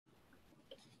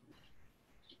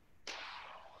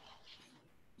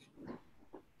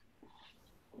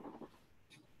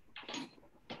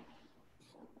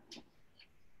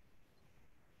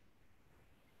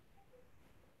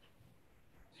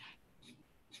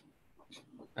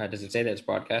Does it say that it's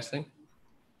broadcasting?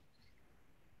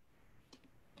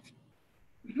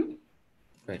 Mm-hmm.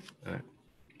 Great. All right.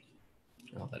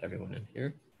 I'll let everyone in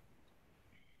here.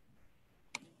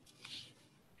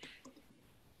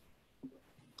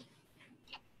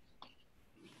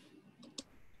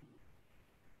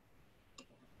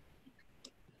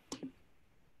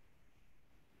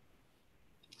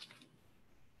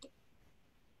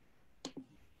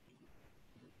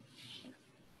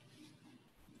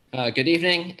 Good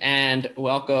evening and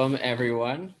welcome,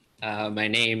 everyone. My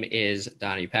name is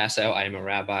Donnie Passo. I am a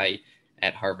rabbi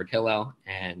at Harvard Hillel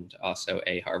and also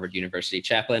a Harvard University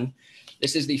chaplain.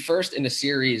 This is the first in a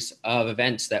series of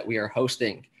events that we are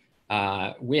hosting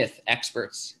with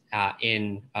experts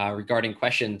regarding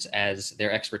questions as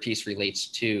their expertise relates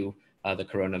to the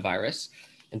coronavirus.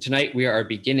 And tonight we are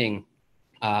beginning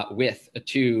with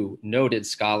two noted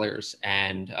scholars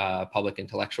and public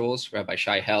intellectuals, Rabbi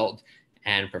Shai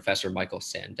and Professor Michael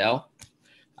Sandel.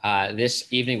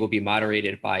 This evening will be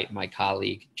moderated by my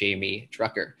colleague, Jamie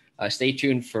Drucker. Stay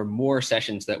tuned for more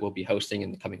sessions that we'll be hosting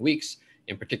in the coming weeks.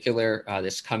 In particular,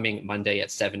 this coming Monday at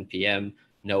 7 p.m.,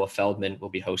 Noah Feldman will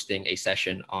be hosting a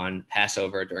session on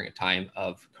Passover during a time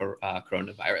of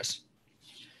coronavirus.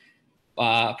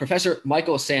 Professor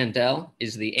Michael Sandel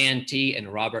is the Ann T.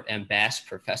 and Robert M. Bass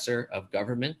Professor of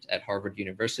Government at Harvard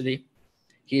University.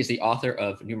 He is the author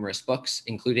of numerous books,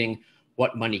 including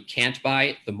What Money Can't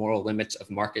Buy, The Moral Limits of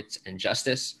Markets and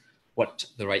Justice, What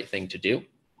the Right Thing to Do.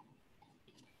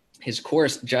 His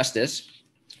course, Justice,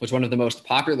 was one of the most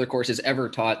popular courses ever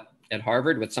taught at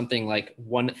Harvard with something like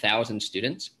 1,000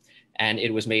 students, and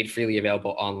it was made freely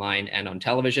available online and on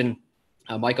television.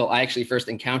 Michael, I actually first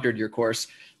encountered your course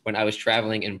when I was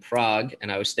traveling in Prague,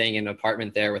 and I was staying in an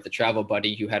apartment there with a travel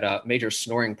buddy who had a major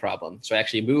snoring problem. So I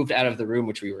actually moved out of the room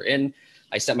which we were in.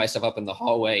 I set myself up in the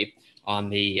hallway on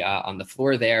the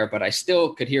floor there, but I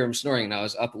still could hear him snoring, and I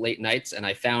was up late nights, and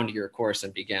I found your course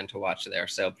and began to watch there.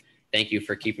 So thank you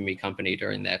for keeping me company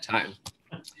during that time.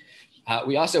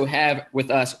 We also have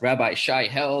with us Rabbi Shai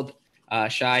Held.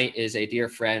 Shai is a dear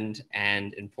friend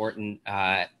and important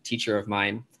teacher of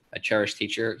mine, a cherished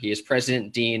teacher. He is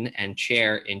president, dean, and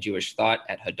chair in Jewish thought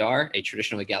at Hadar, a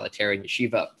traditional egalitarian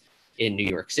yeshiva in New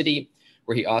York City,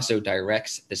 where he also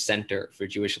directs the Center for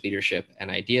Jewish Leadership and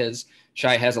Ideas.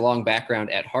 Shai has a long background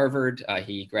at Harvard.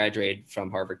 He graduated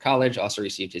from Harvard College, also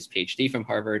received his PhD from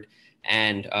Harvard,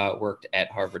 and worked at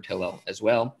Harvard Hillel as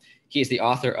well. He is the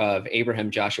author of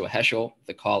Abraham Joshua Heschel,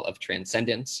 The Call of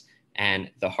Transcendence, and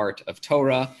The Heart of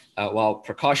Torah. While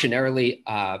precautionarily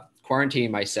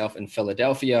quarantining myself in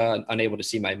Philadelphia, unable to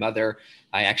see my mother,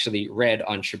 I actually read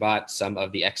on Shabbat some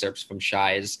of the excerpts from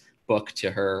Shai's book to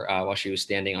her while she was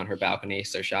standing on her balcony.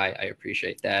 So Shai, I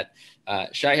appreciate that.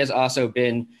 Shai has also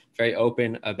been very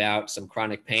open about some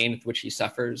chronic pain with which he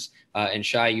suffers. And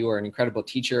Shai, you are an incredible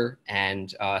teacher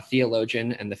and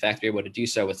theologian, and the fact that you're able to do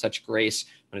so with such grace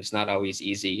when it's not always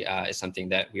easy is something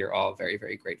that we are all very,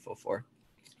 very grateful for.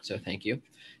 So thank you.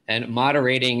 And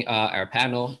moderating our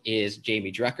panel is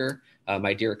Jamie Drucker,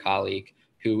 my dear colleague,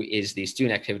 who is the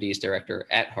Student Activities Director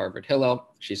at Harvard Hillel.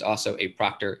 She's also a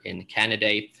proctor in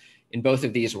Canada. In both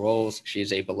of these roles, she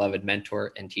is a beloved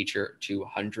mentor and teacher to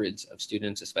hundreds of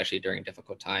students, especially during a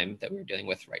difficult time that we're dealing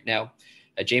with right now.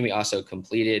 Jamie also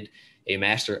completed a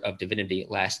Master of Divinity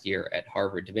last year at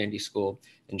Harvard Divinity School.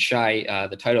 And Shai,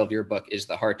 the title of your book is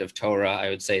The Heart of Torah. I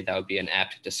would say that would be an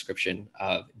apt description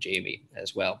of Jamie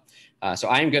as well. So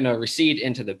I'm going to recede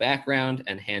into the background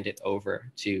and hand it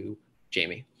over to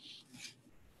Jamie.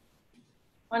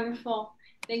 Wonderful.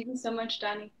 Thank you so much,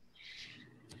 Donnie.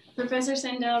 Professor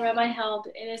Sandel, Rabbi Held,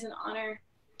 it is an honor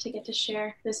to get to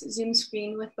share this Zoom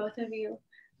screen with both of you.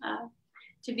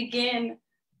 To begin,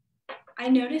 I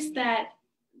noticed that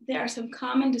there are some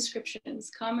common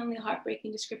descriptions, commonly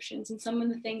heartbreaking descriptions, in some of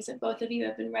the things that both of you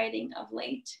have been writing of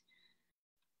late.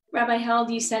 Rabbi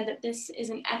Held, you said that this is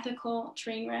an ethical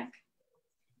train wreck.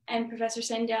 And Professor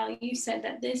Sandel, you said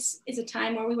that this is a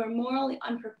time where we were morally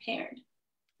unprepared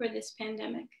for this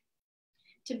pandemic.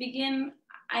 To begin,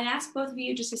 I'd ask both of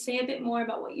you just to say a bit more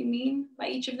about what you mean by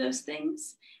each of those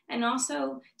things, and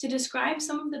also to describe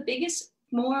some of the biggest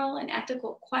moral and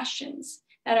ethical questions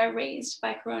that are raised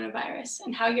by coronavirus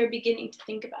and how you're beginning to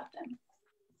think about them.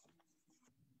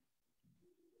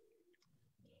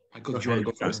 Michael, do you want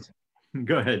to go first?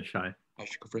 Go ahead, Shai. I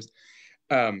should go first.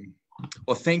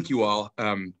 Well, thank you all.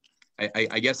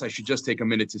 I guess I should just take a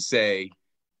minute to say,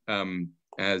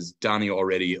 as Donnie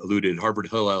already alluded, Harvard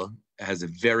Hillel has a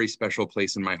very special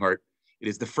place in my heart. It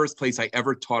is the first place I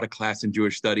ever taught a class in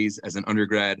Jewish studies as an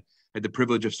undergrad. I had the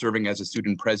privilege of serving as a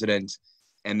student president.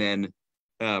 And then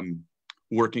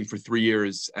working for 3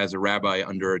 years as a rabbi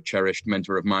under a cherished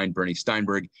mentor of mine, Bernie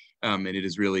Steinberg. And it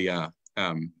is really a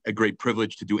great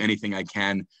privilege to do anything I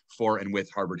can for and with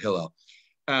Harvard Hillel.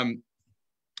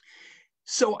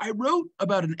 So I wrote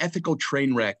about an ethical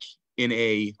train wreck in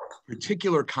a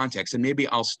particular context, and maybe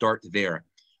I'll start there.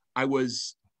 I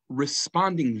was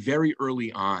responding very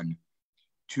early on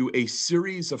to a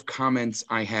series of comments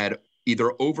I had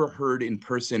either overheard in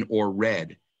person or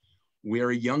read,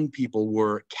 where young people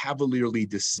were cavalierly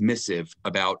dismissive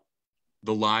about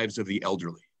the lives of the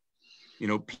elderly. You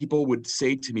know, people would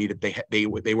say to me that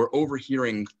they were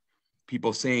overhearing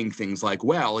people saying things like,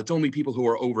 well, it's only people who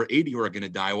are over 80 who are going to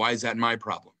die. Why is that my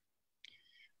problem?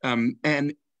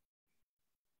 And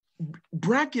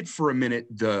bracket for a minute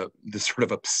the sort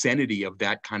of obscenity of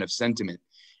that kind of sentiment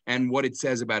and what it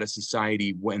says about a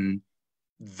society when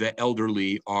the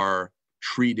elderly are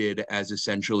treated as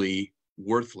essentially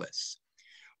worthless.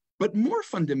 But more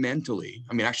fundamentally,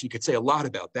 I mean, actually you could say a lot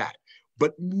about that,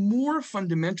 but more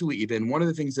fundamentally even, one of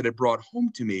the things that it brought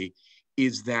home to me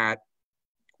is that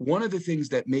one of the things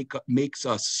that makes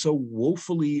us so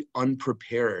woefully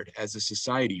unprepared as a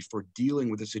society for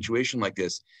dealing with a situation like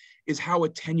this is how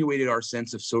attenuated our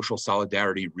sense of social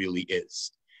solidarity really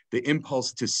is. The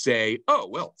impulse to say, oh,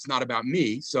 well, it's not about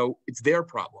me, so it's their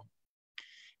problem.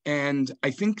 And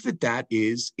I think that that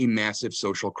is a massive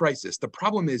social crisis. The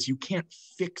problem is you can't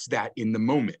fix that in the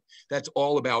moment. That's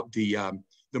all about the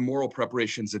moral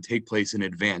preparations that take place in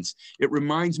advance. It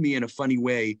reminds me in a funny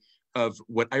way of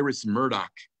what Iris Murdoch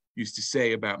used to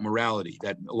say about morality,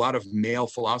 that a lot of male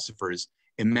philosophers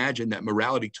imagine that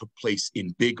morality took place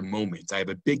in big moments. I have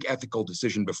a big ethical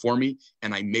decision before me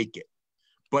and I make it.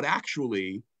 But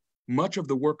actually, much of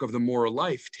the work of the moral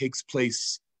life takes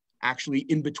place actually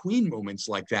in between moments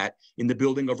like that, in the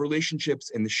building of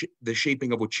relationships and the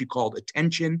shaping of what she called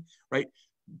attention, right?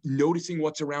 Noticing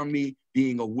what's around me,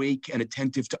 being awake and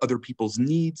attentive to other people's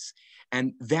needs.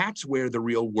 And that's where the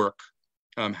real work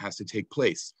has to take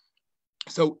place.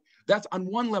 So that's on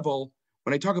one level,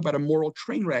 when I talk about a moral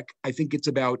train wreck, I think it's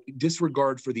about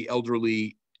disregard for the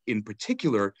elderly in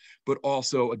particular, but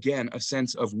also, again, a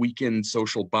sense of weakened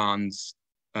social bonds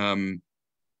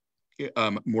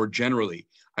more generally.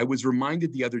 I was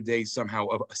reminded the other day somehow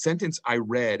of a sentence I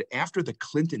read after the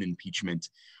Clinton impeachment,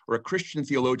 where a Christian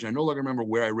theologian, I no longer remember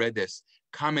where I read this,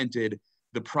 commented,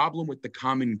 the problem with the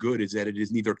common good is that it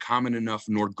is neither common enough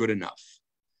nor good enough.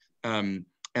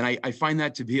 And I find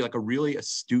that to be like a really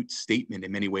astute statement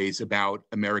in many ways about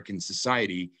American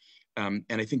society. And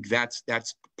I think that's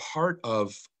part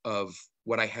of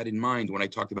what I had in mind when I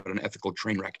talked about an ethical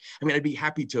train wreck. I mean, I'd be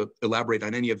happy to elaborate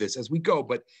on any of this as we go,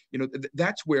 but you know,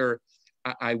 that's where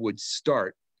I would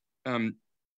start. I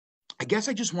guess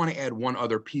I just want to add one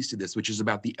other piece to this, which is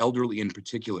about the elderly in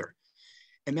particular.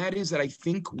 And that is that I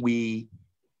think we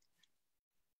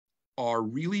are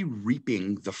really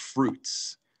reaping the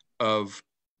fruits of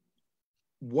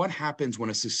what happens when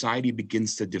a society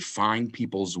begins to define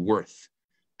people's worth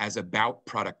as about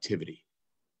productivity.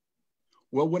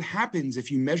 Well, what happens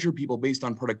if you measure people based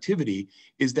on productivity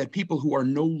is that people who are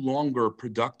no longer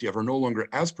productive or no longer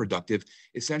as productive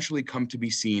essentially come to be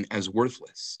seen as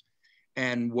worthless.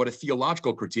 And what a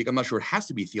theological critique, I'm not sure it has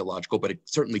to be theological, but it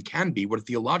certainly can be, what a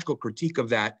theological critique of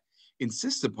that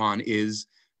insists upon is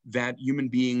that human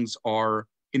beings are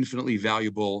infinitely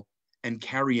valuable and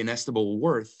carry inestimable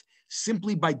worth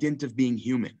simply by dint of being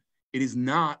human. It is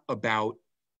not about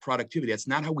productivity. That's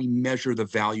not how we measure the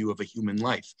value of a human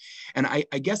life. And I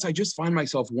guess I just find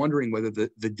myself wondering whether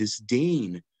the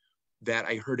disdain that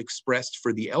I heard expressed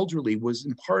for the elderly was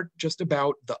in part just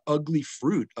about the ugly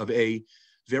fruit of a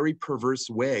very perverse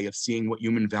way of seeing what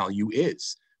human value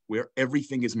is, where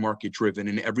everything is market driven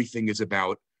and everything is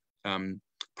about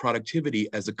productivity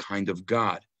as a kind of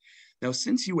God. Now,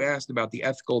 since you asked about the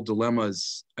ethical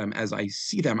dilemmas as I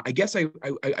see them, I guess I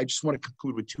just want to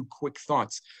conclude with two quick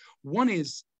thoughts. One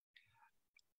is,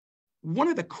 one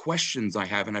of the questions I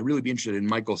have, and I'd really be interested in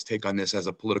Michael's take on this as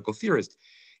a political theorist,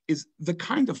 is the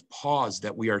kind of pause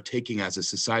that we are taking as a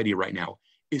society right now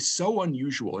is so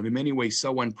unusual and in many ways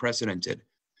so unprecedented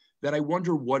that I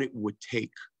wonder what it would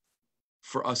take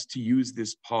for us to use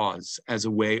this pause as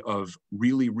a way of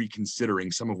really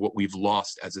reconsidering some of what we've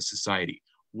lost as a society.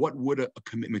 What would a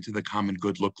commitment to the common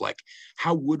good look like?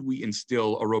 How would we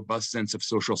instill a robust sense of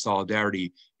social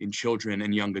solidarity in children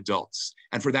and young adults?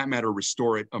 And for that matter,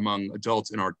 restore it among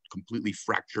adults in our completely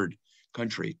fractured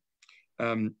country.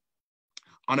 On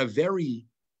a very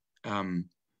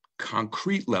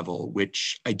concrete level,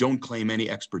 which I don't claim any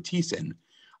expertise in,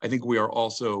 I think we are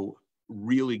also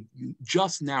really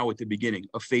just now at the beginning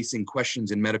of facing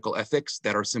questions in medical ethics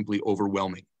that are simply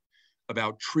overwhelming.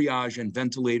 about triage and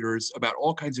ventilators, about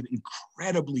all kinds of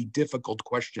incredibly difficult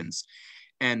questions.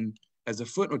 And as a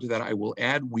footnote to that, I will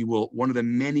add, one of the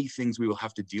many things we will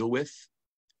have to deal with,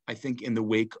 I think, in the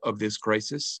wake of this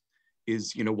crisis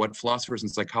is, what philosophers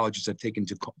and psychologists have taken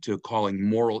to calling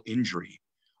moral injury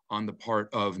on the part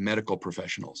of medical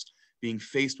professionals, being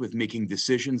faced with making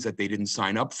decisions that they didn't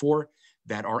sign up for,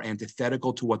 that are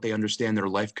antithetical to what they understand their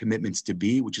life commitments to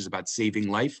be, which is about saving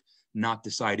life, not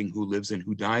deciding who lives and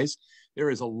who dies.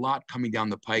 There is a lot coming down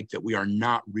the pike that we are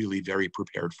not really very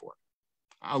prepared for.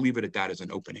 I'll leave it at that as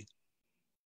an opening.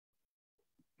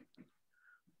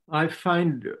 I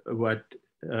find what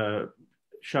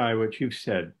Shai, what you've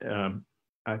said,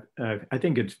 I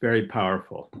think it's very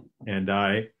powerful. And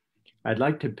I'd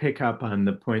like to pick up on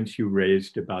the points you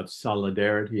raised about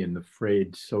solidarity and the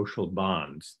frayed social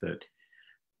bonds that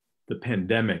the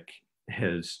pandemic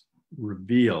has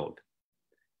revealed.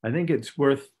 I think it's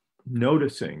worth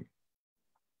noticing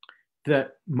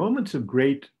that moments of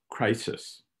great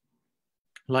crisis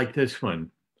like this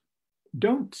one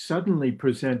don't suddenly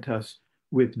present us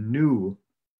with new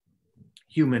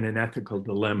human and ethical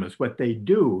dilemmas. What they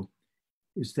do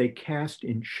is they cast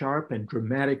in sharp and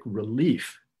dramatic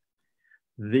relief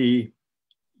the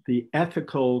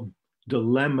ethical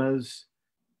dilemmas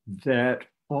that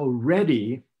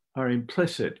already are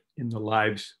implicit in the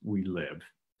lives we live.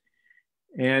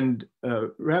 And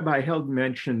Rabbi Held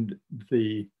mentioned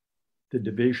the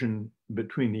division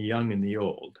between the young and the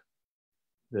old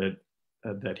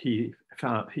that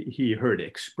he heard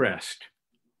expressed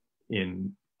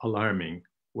in alarming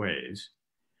ways.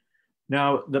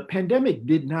 Now, the pandemic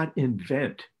did not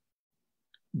invent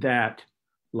that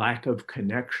lack of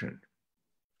connection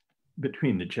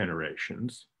between the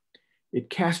generations. It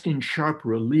cast in sharp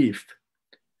relief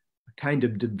a kind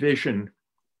of division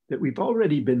that we've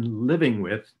already been living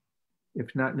with,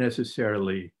 if not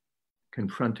necessarily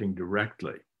confronting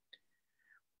directly.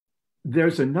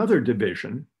 There's another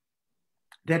division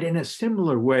that in a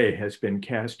similar way has been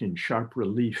cast in sharp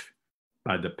relief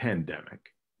by the pandemic.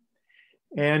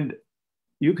 And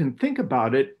you can think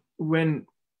about it when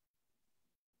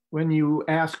you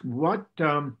ask what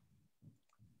are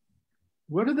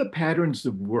the patterns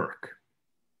of work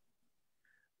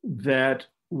that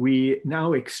we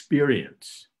now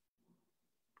experience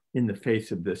in the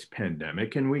face of this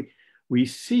pandemic. And we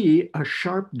see a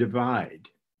sharp divide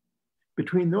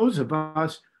between those of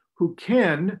us who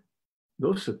can,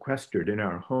 though sequestered in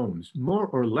our homes, more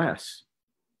or less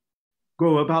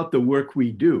go about the work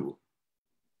we do,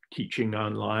 teaching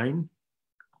online,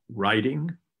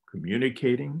 writing,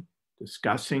 communicating,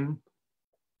 discussing.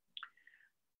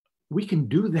 We can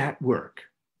do that work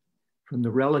from the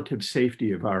relative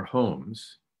safety of our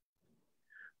homes.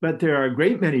 But there are a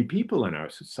great many people in our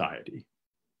society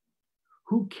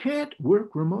who can't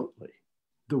work remotely.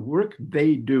 The work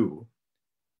they do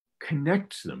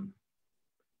connects them,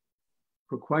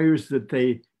 requires that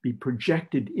they be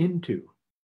projected into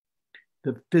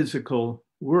the physical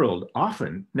world,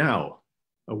 often now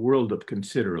a world of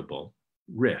considerable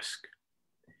risk.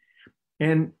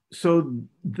 And so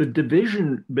the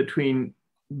division between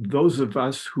those of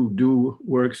us who do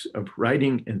works of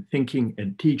writing and thinking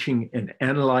and teaching and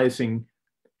analyzing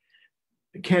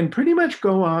can pretty much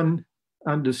go on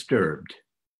undisturbed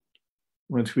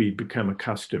once we become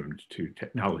accustomed to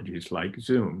technologies like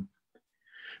Zoom.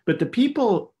 But the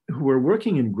people who are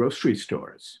working in grocery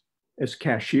stores as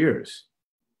cashiers,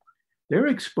 they're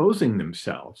exposing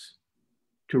themselves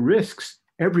to risks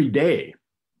every day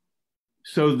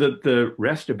so that the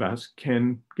rest of us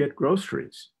can get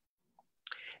groceries.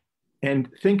 And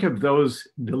think of those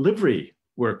delivery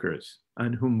workers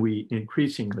on whom we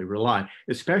increasingly rely,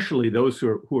 especially those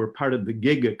who are part of the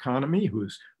gig economy,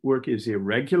 whose work is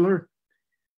irregular.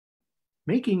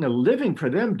 Making a living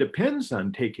for them depends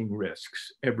on taking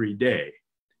risks every day,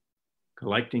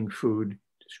 collecting food,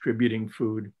 distributing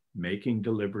food, making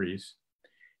deliveries.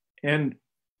 And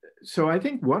so I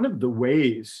think one of the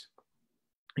ways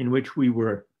in which we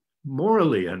were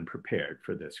morally unprepared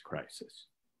for this crisis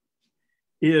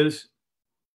is,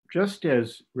 just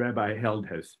as Rabbi Held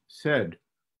has said,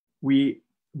 we've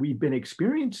been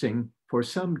experiencing for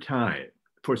some time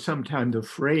the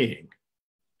fraying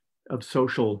of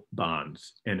social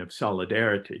bonds and of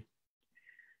solidarity.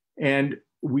 And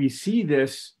we see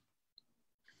this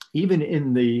even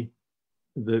in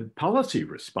the policy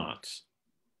response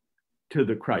to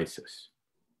the crisis.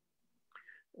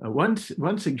 One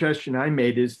suggestion I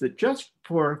made is that just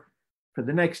for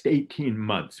the next 18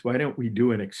 months, why don't we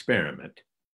do an experiment?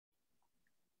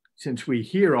 Since we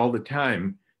hear all the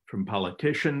time from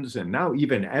politicians and now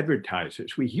even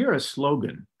advertisers, we hear a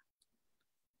slogan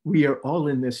we are all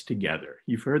in this together.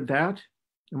 You've heard that?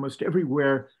 Almost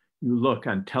everywhere you look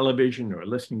on television or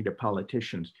listening to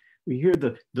politicians, we hear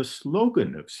the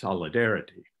slogan of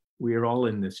solidarity. We are all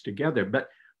in this together, but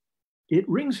it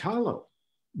rings hollow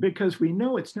because we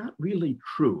know it's not really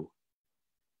true.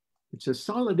 It's a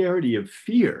solidarity of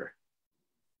fear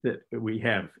that we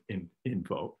have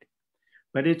invoked,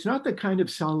 but it's not the kind of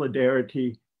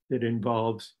solidarity that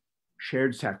involves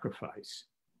shared sacrifice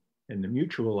and the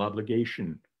mutual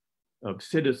obligation of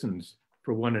citizens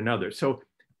for one another. So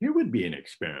here would be an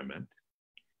experiment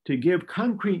to give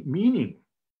concrete meaning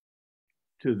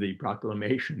to the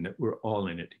proclamation that we're all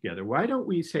in it together. Why don't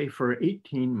we say for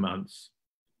 18 months,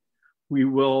 we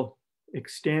will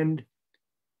extend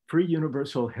free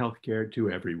universal healthcare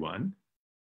to everyone.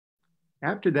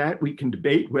 After that, we can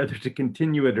debate whether to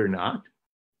continue it or not.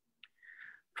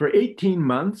 For 18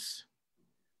 months,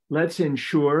 let's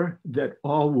ensure that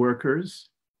all workers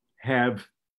have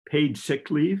paid sick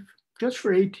leave just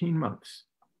for 18 months.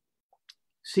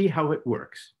 See how it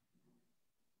works.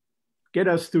 Get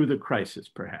us through the crisis,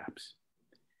 perhaps.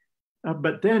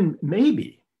 But then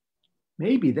maybe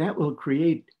that will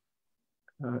create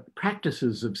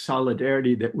practices of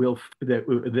solidarity that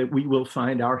we will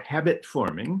find our habit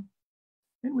forming,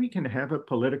 and we can have a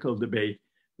political debate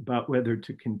about whether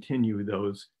to continue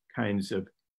those kinds of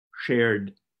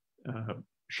shared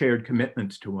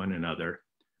commitments to one another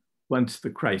once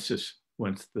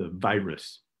the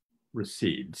virus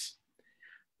recedes.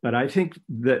 But I think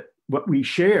that what we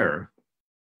share,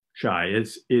 Shai,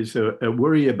 is a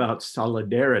worry about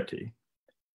solidarity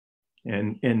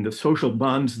and the social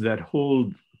bonds that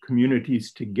hold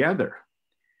communities together,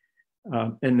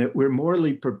 and that we're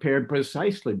morally prepared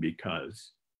precisely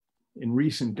because in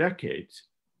recent decades,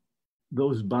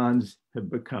 those bonds have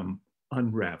become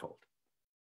unraveled.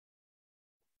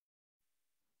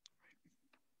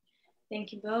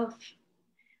 Thank you both.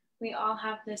 We all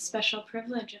have this special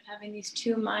privilege of having these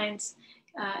two minds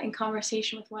in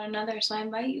conversation with one another. So I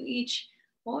invite you each,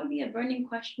 what would be a burning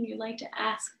question you'd like to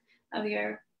ask of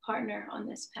your partner on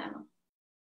this panel?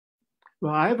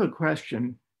 Well, I have a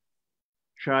question,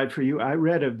 Shai, for you. I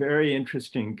read a very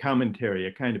interesting commentary,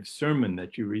 a kind of sermon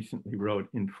that you recently wrote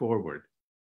in Forward.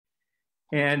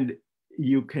 And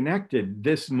you connected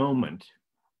this moment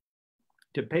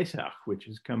to Pesach, which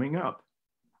is coming up.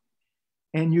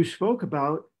 And you spoke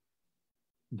about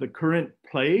the current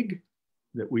plague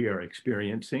that we are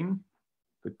experiencing,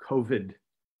 the COVID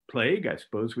plague, I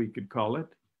suppose we could call it,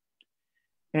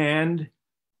 and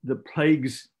the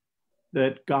plagues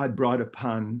that God brought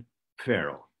upon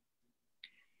Pharaoh.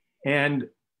 And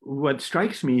what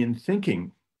strikes me in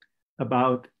thinking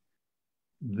about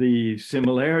the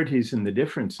similarities and the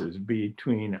differences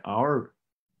between our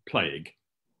plague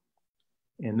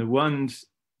and the ones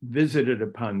visited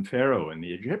upon Pharaoh and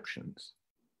the Egyptians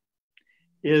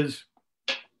is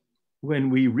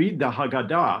when we read the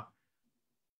Haggadah,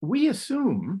 we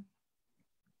assume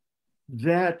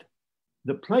that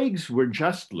the plagues were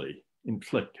justly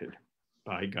inflicted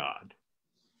by God.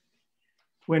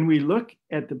 When we look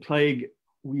at the plague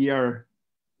we are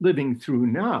living through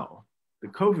now, the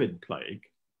COVID plague,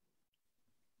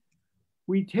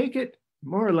 we take it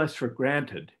more or less for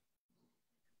granted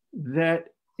that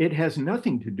it has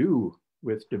nothing to do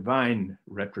with divine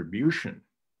retribution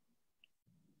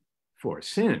for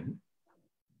sin.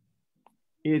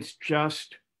 It's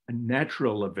just a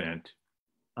natural event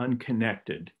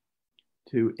unconnected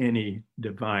to any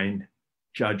divine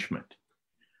judgment.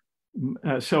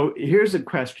 So here's a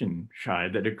question, Shai,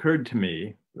 that occurred to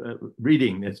me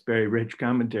reading this very rich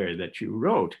commentary that you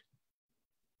wrote.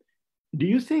 Do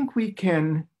you think we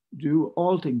can do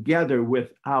altogether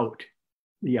without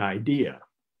the idea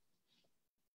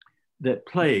that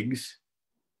plagues,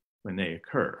 when they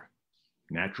occur,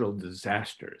 natural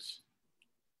disasters,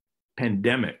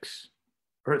 pandemics,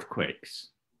 earthquakes,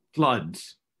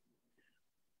 floods,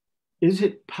 is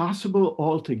it possible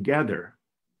altogether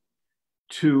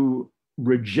to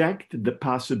reject the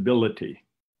possibility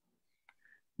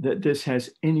that this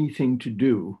has anything to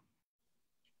do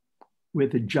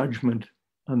with a judgment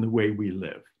on the way we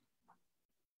live?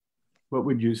 What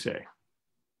would you say?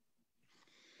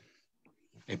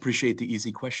 I appreciate the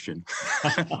easy question.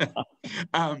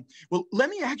 Well, let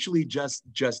me actually just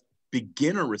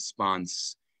begin a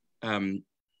response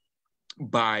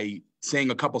by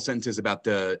saying a couple sentences about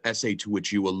the essay to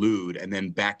which you allude and then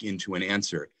back into an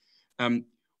answer.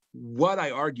 What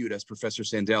I argued, as Professor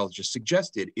Sandel just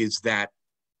suggested, is that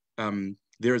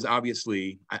there is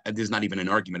obviously, there's not even an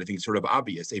argument, I think it's sort of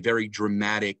obvious, a very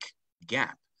dramatic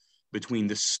gap between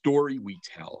the story we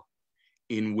tell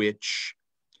in which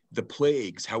the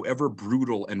plagues, however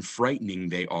brutal and frightening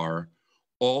they are,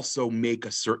 also make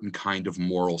a certain kind of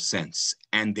moral sense.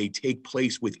 And they take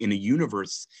place within a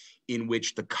universe in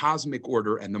which the cosmic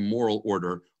order and the moral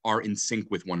order are in sync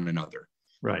with one another.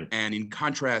 Right. And in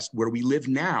contrast, where we live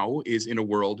now is in a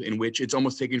world in which it's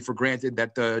almost taken for granted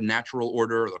that the natural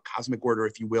order, or the cosmic order,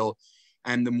 if you will,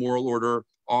 and the moral order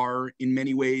are in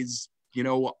many ways, you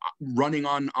know, running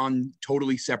on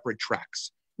totally separate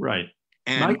tracks. Right.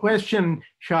 And my question,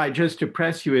 Shai, just to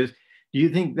press you, is do you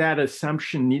think that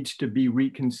assumption needs to be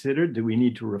reconsidered? Do we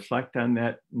need to reflect on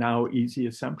that now easy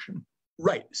assumption?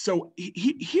 Right. So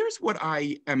here's what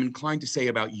I am inclined to say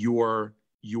about your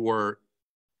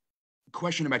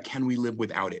question about can we live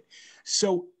without it.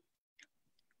 So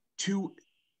to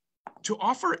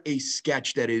offer a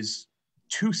sketch that is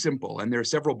too simple, and there are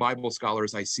several Bible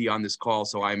scholars I see on this call,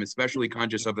 so I'm especially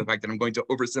conscious of the fact that I'm going to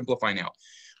oversimplify now.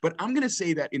 But I'm going to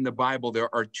say that in the Bible,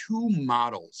 there are two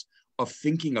models of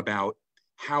thinking about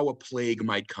how a plague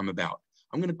might come about.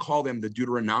 I'm going to call them the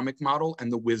Deuteronomic model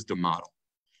and the wisdom model.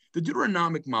 The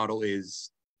Deuteronomic model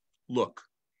is, look,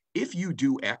 if you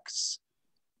do X,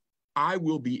 I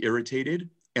will be irritated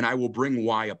and I will bring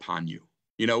Y upon you.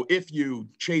 You know, if you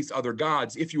chase other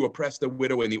gods, if you oppress the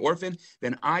widow and the orphan,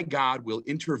 then I, God, will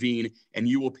intervene and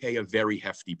you will pay a very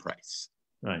hefty price.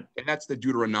 Right. And that's the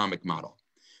Deuteronomic model.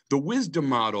 The wisdom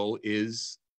model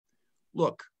is,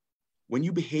 look, when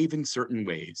you behave in certain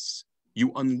ways,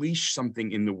 you unleash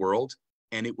something in the world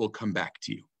and it will come back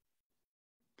to you.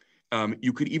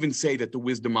 You could even say that the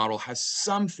wisdom model has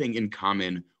something in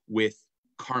common with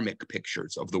karmic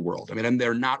pictures of the world. I mean, and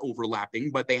they're not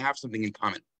overlapping, but they have something in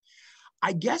common.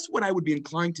 I guess what I would be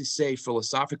inclined to say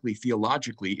philosophically,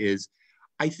 theologically, is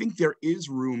I think there is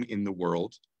room in the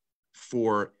world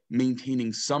for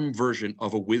maintaining some version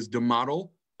of a wisdom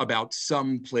model about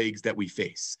some plagues that we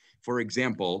face. For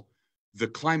example, the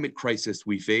climate crisis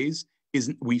we face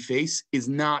is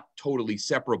not totally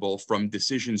separable from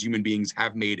decisions human beings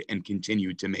have made and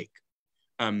continue to make.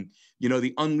 You know,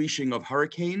 the unleashing of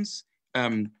hurricanes,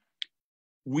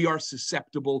 we are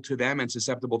susceptible to them and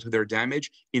susceptible to their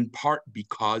damage in part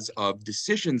because of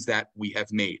decisions that we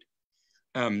have made.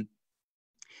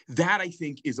 That, I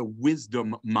think, is a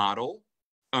wisdom model.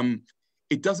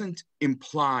 It doesn't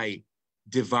imply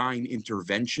divine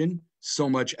intervention so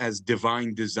much as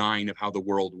divine design of how the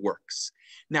world works.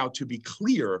 Now, to be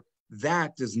clear,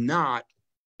 that does not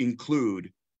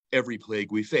include every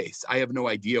plague we face. I have no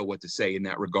idea what to say in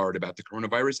that regard about the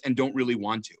coronavirus and don't really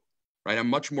want to, right? I'm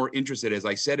much more interested, as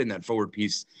I said in that forward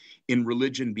piece, in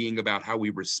religion being about how we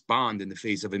respond in the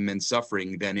face of immense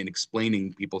suffering than in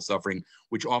explaining people's suffering,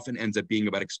 which often ends up being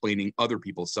about explaining other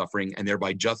people's suffering and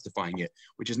thereby justifying it,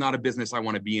 which is not a business I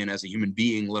want to be in as a human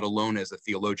being, let alone as a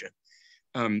theologian.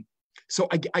 So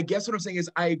I guess what I'm saying is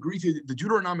I agree with you. The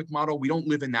Deuteronomic model, we don't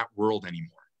live in that world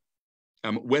anymore.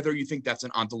 Whether you think that's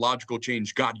an ontological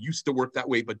change, God used to work that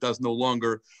way but does no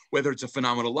longer, whether it's a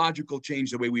phenomenological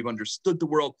change, the way we've understood the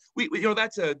world, we you know,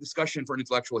 that's a discussion for an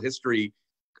intellectual history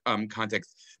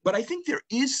context. But I think there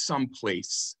is some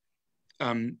place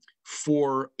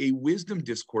for a wisdom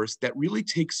discourse that really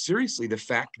takes seriously the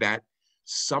fact that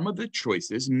some of the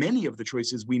choices, many of the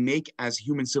choices we make as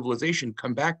human civilization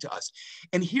come back to us.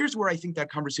 And here's where I think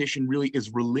that conversation really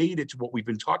is related to what we've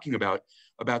been talking about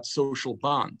social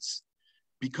bonds.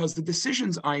 Because the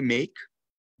decisions I make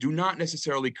do not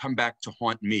necessarily come back to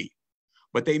haunt me,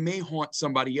 but they may haunt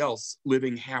somebody else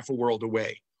living half a world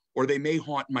away, or they may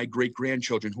haunt my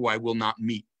great-grandchildren who I will not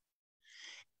meet.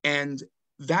 And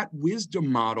that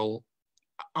wisdom model,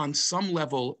 on some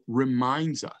level,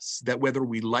 reminds us that whether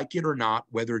we like it or not,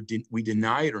 whether we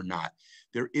deny it or not,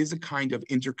 there is a kind of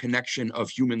interconnection of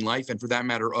human life, and for that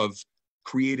matter, of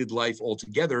created life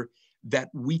altogether, that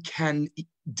we can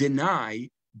deny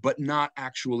but not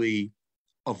actually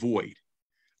avoid.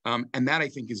 And that, I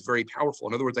think, is very powerful.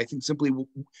 In other words, I think simply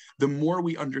the more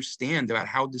we understand about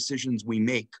how decisions we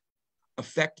make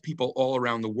affect people all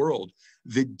around the world,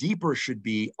 the deeper should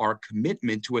be our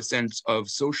commitment to a sense of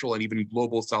social and even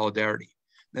global solidarity.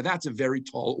 Now, that's a very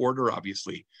tall order,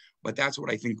 obviously, but that's what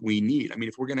I think we need. I mean,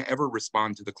 if we're going to ever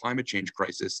respond to the climate change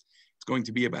crisis, it's going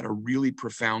to be about a really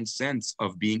profound sense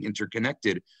of being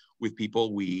interconnected with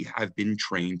people we have been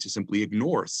trained to simply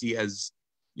ignore, see as,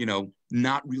 you know,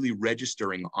 not really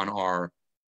registering on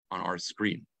our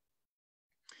screen.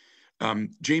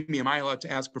 Jamie, am I allowed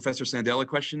to ask Professor Sandel a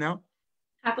question now?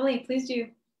 Happily, please do.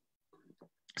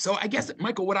 So I guess,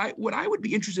 Michael, what I would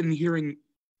be interested in hearing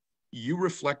you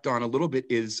reflect on a little bit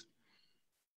is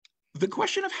the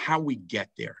question of how we get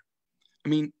there. I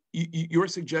mean, your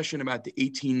suggestion about the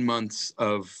 18 months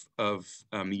of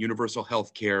universal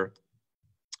health care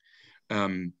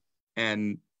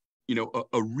and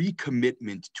a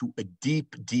recommitment to a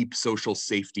deep, deep social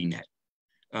safety net,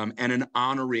 and an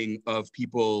honoring of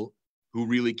people who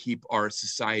really keep our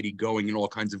society going in all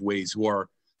kinds of ways, who are,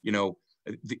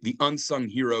 the unsung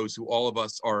heroes who all of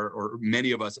us are, or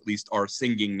many of us at least, are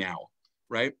singing now,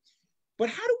 right? But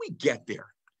how do we get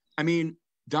there? I mean,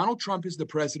 Donald Trump is the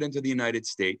president of the United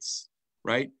States,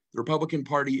 right? The Republican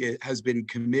Party has been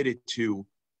committed to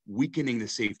weakening the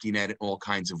safety net in all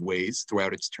kinds of ways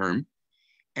throughout its term.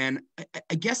 And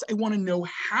I guess I want to know,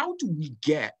 how do we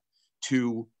get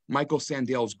to Michael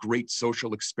Sandel's great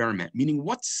social experiment? Meaning,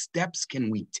 what steps can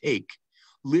we take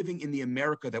living in the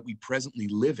America that we presently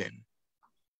live in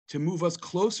to move us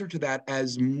closer to that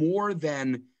as more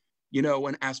than,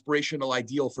 an aspirational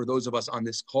ideal for those of us on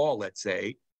this call, let's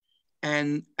say,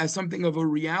 and as something of a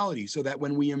reality, so that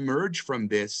when we emerge from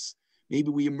this, maybe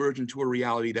we emerge into a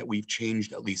reality that we've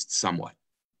changed at least somewhat?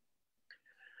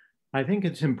 I think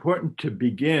it's important to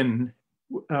begin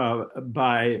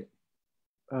by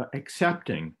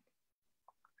accepting,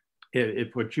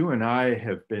 if what you and I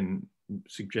have been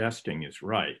suggesting is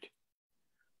right,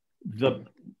 the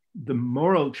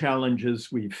moral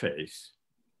challenges we face,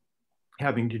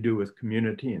 having to do with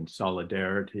community and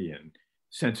solidarity and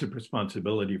sense of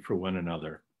responsibility for one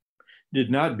another, did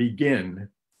not begin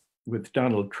with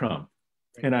Donald Trump.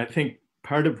 And I think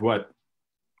part of what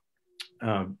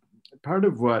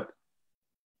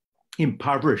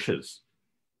impoverishes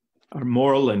our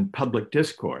moral and public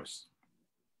discourse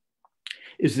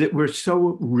is that we're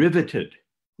so riveted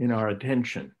in our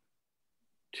attention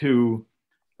to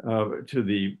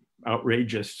the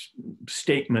outrageous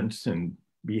statements and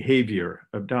behavior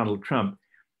of Donald Trump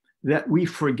that we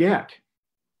forget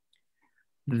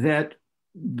that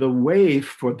the way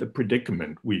for the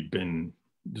predicament we've been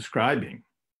describing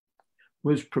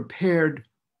was prepared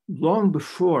long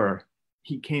before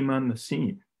he came on the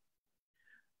scene.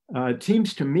 It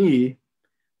seems to me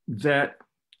that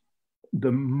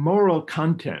the moral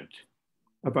content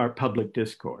of our public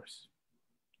discourse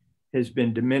has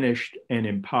been diminished and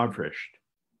impoverished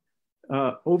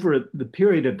over the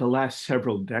period of the last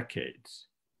several decades.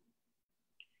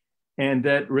 And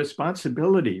that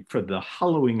responsibility for the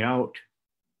hollowing out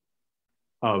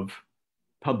of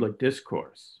public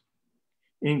discourse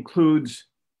includes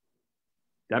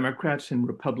Democrats and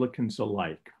Republicans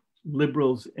alike,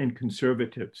 liberals and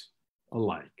conservatives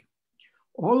alike,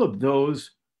 all of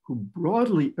those who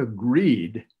broadly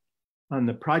agreed on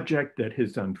the project that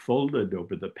has unfolded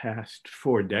over the past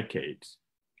 4 decades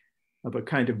of a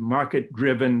kind of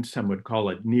market-driven, some would call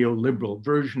it neoliberal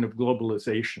version of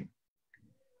globalization,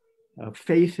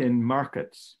 faith in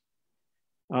markets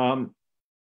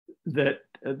that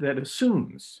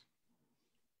assumes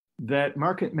that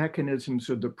market mechanisms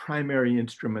are the primary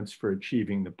instruments for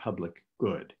achieving the public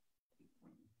good.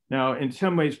 Now, in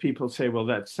some ways, people say, well,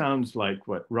 that sounds like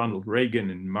what Ronald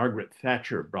Reagan and Margaret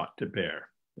Thatcher brought to bear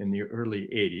in the early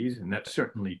 80s, and that's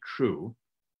certainly true.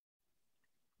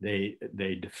 They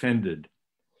defended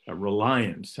a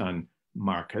reliance on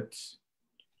markets,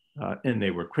 and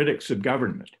they were critics of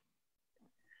government.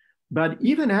 But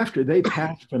even after they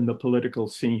passed from the political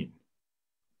scene,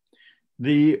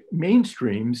 the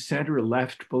mainstream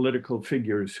center-left political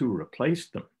figures who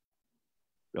replaced them,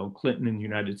 Bill Clinton in the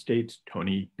United States,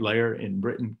 Tony Blair in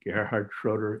Britain, Gerhard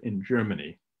Schroeder in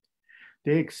Germany,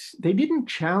 they didn't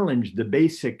challenge the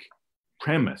basic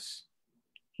premise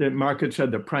that markets are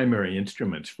the primary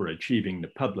instruments for achieving the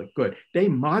public good. They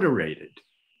moderated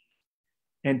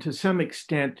and to some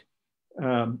extent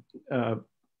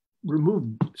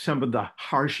removed some of the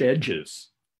harsh edges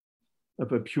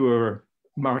of a pure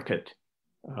market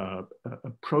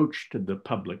approach to the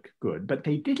public good, but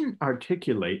they didn't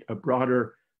articulate a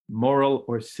broader moral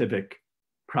or civic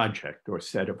project or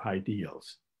set of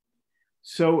ideals.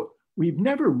 So we've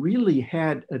never really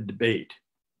had a debate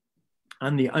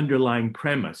on the underlying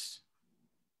premise,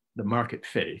 the market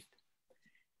faith.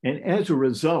 And as a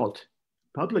result,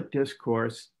 public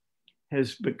discourse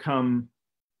has become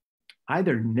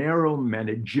either narrow,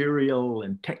 managerial,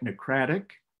 and technocratic,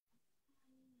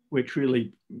 which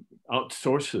really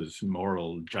outsources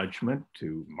moral judgment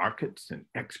to markets and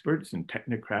experts and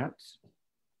technocrats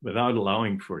without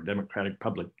allowing for democratic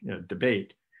public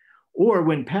debate. Or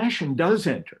when passion does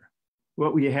enter,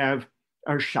 what we have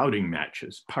are shouting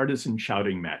matches, partisan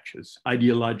shouting matches,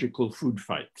 ideological food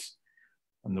fights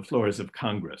on the floors of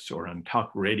Congress or on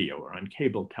talk radio or on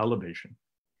cable television.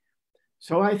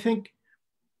 So I think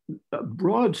a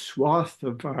broad swath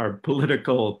of our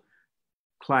political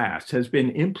class has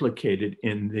been implicated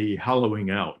in the hollowing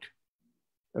out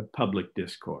of public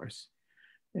discourse.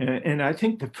 And I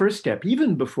think the first step,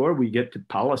 even before we get to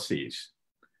policies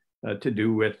to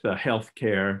do with health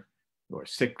care or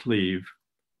sick leave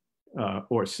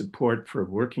or support for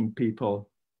working people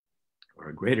or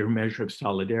a greater measure of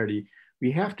solidarity,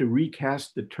 we have to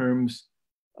recast the terms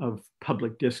of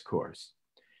public discourse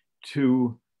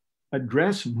to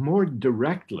address more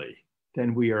directly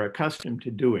than we are accustomed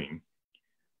to doing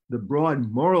the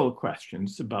broad moral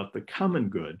questions about the common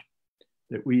good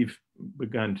that we've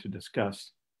begun to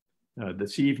discuss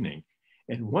this evening.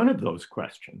 And one of those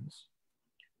questions,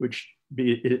 which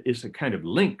is a kind of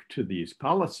link to these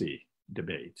policy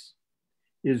debates,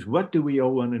 is what do we owe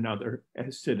one another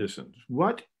as citizens?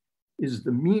 What is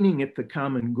the meaning of the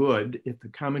common good if the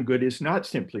common good is not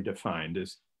simply defined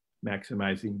as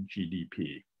maximizing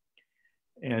GDP?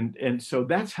 And so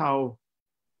that's how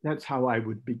I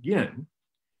would begin.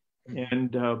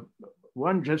 And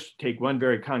just take one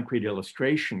very concrete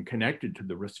illustration connected to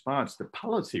the response, the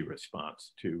policy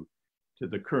response to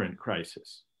the current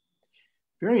crisis.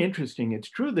 Very interesting. It's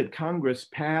true that Congress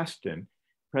passed and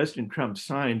President Trump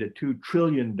signed a $2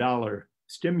 trillion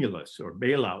stimulus or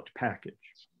bailout package.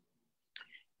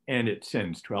 And it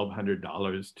sends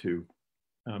 $1,200 to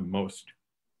most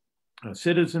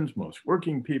citizens, most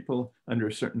working people under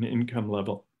a certain income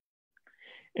level.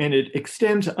 And it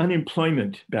extends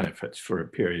unemployment benefits for a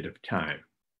period of time.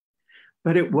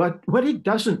 But what it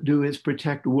doesn't do is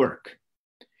protect work.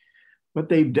 What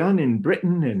they've done in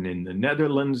Britain and in the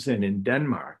Netherlands and in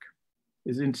Denmark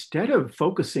is instead of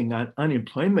focusing on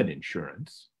unemployment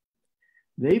insurance,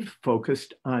 they've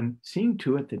focused on seeing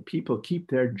to it that people keep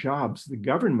their jobs. The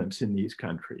governments in these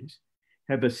countries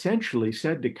have essentially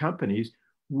said to companies,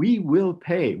 we will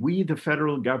pay, we, the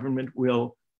federal government,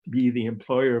 will be the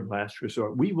employer of last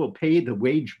resort. We will pay the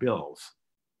wage bills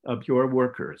of your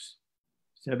workers,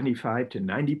 75 to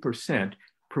 90%,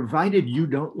 provided you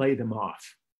don't lay them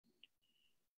off.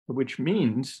 Which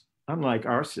means, unlike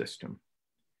our system,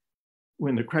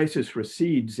 when the crisis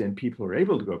recedes and people are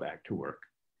able to go back to work,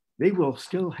 they will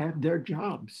still have their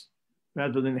jobs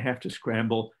rather than have to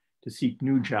scramble to seek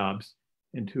new jobs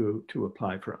and to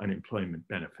apply for unemployment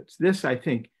benefits. This, I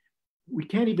think, we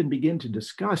can't even begin to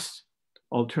discuss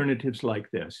alternatives like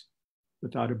this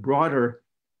without a broader,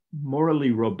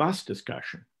 morally robust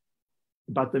discussion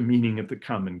about the meaning of the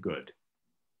common good.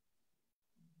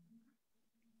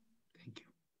 Thank you.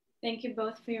 Thank you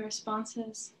both for your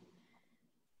responses.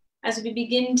 As we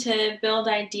begin to build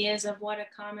ideas of what a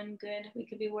common good we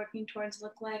could be working towards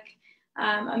look like,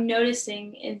 I'm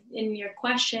noticing in your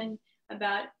question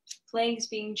about plagues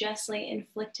being justly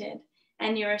inflicted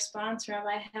and your response,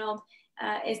 Rabbi Held,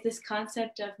 is this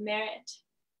concept of merit.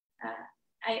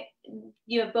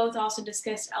 You have both also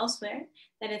discussed elsewhere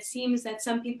that it seems that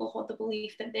some people hold the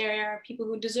belief that there are people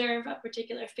who deserve a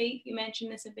particular fate. You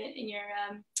mentioned this a bit in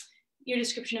your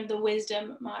description of the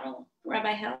wisdom model,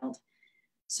 Rabbi Held.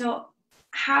 So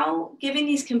how, given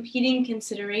these competing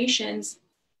considerations,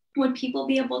 would people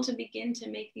be able to begin to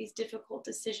make these difficult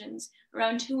decisions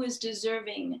around who is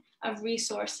deserving of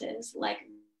resources like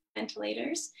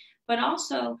ventilators, but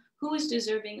also who is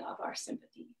deserving of our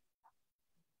sympathy?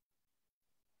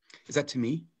 Is that to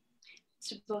me? It's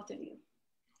to both of you.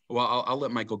 Well, I'll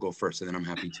let Michael go first, and then I'm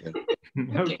happy to.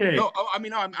 Okay. No, I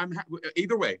mean, I'm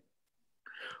either way.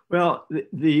 Well,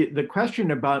 the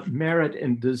question about merit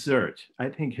and desert, I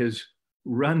think, has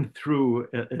run through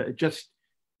just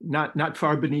not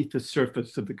far beneath the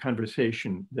surface of the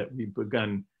conversation that we've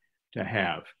begun to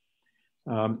have,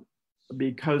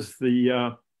 because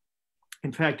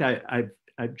in fact,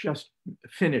 I've just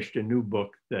finished a new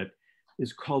book that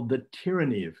is called The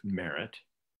Tyranny of Merit,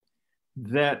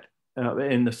 that,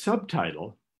 and the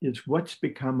subtitle is What's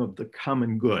Become of the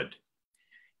Common Good.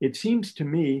 It seems to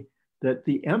me that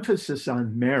the emphasis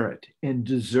on merit and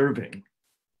deserving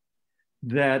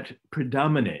that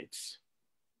predominates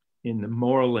in the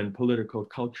moral and political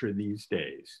culture these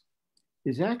days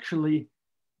is actually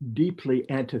deeply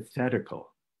antithetical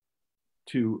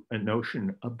to a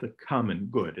notion of the common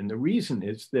good. And the reason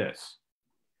is this.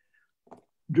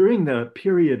 During the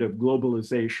period of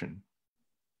globalization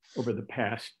over the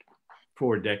past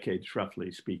 4 decades,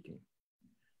 roughly speaking,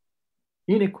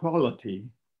 inequality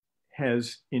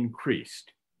has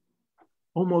increased.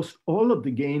 Almost all of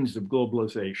the gains of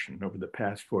globalization over the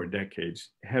past 4 decades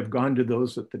have gone to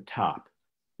those at the top.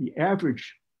 The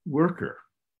average worker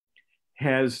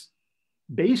has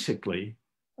basically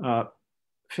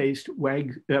faced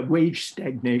wage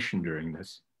stagnation during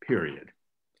this period.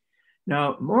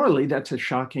 Now, morally, that's a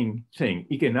shocking thing.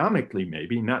 Economically,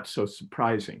 maybe not so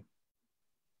surprising.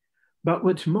 But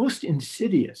what's most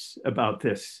insidious about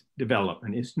this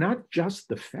development is not just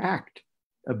the fact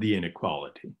of the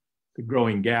inequality, the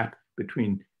growing gap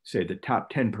between, say, the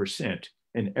top 10%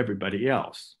 and everybody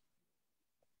else.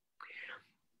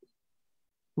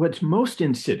 What's most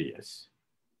insidious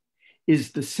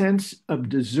is the sense of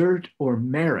desert or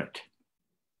merit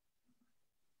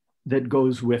that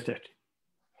goes with it.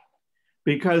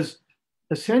 Because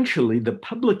essentially, the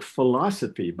public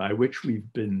philosophy by which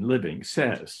we've been living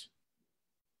says,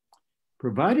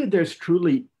 provided there's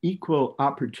truly equal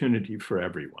opportunity for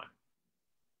everyone,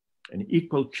 an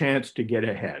equal chance to get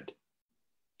ahead,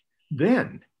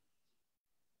 then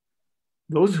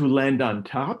those who land on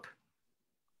top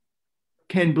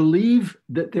can believe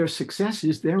that their success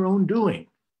is their own doing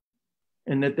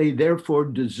and that they therefore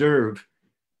deserve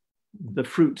the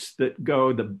fruits that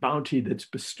go, the bounty that's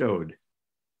bestowed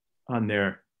on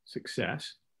their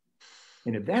success.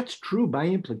 And if that's true by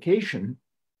implication,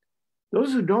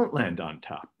 those who don't land on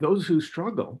top, those who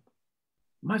struggle,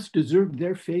 must deserve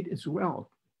their fate as well.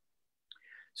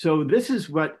 So this is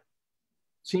what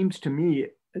seems to me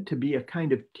to be a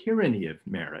kind of tyranny of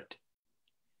merit.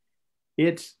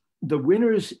 It's the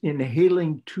winners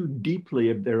inhaling too deeply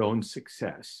of their own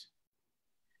success.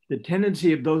 The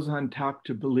tendency of those on top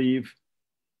to believe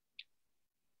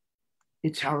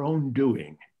it's our own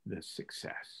doing, this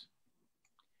success.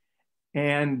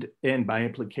 And by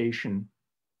implication,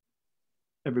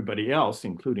 everybody else,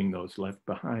 including those left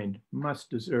behind, must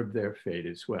deserve their fate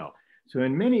as well. So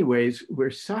in many ways,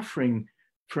 we're suffering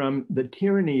from the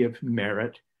tyranny of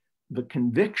merit, the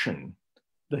conviction,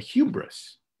 the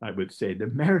hubris, I would say, the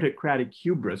meritocratic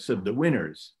hubris of the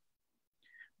winners,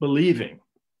 believing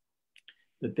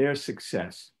that their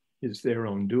success is their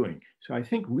own doing. So I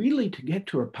think really to get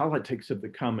to a politics of the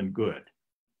common good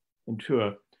and to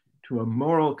a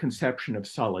moral conception of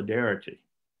solidarity,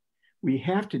 we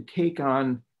have to take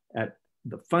on at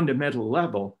the fundamental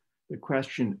level the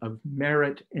question of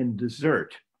merit and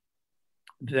desert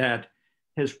that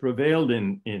has prevailed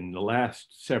in the last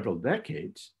several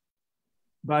decades,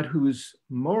 but whose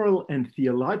moral and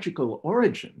theological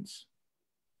origins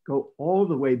go all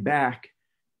the way back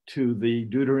to the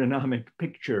Deuteronomic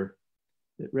picture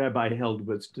that Rabbi Held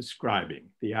was describing,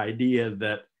 the idea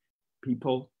that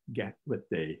people get what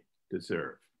they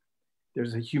deserve.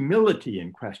 There's a humility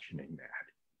in questioning that.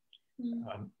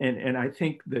 And I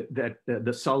think that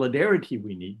the solidarity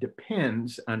we need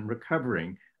depends on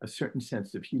recovering a certain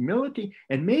sense of humility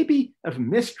and maybe of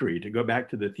mystery, to go back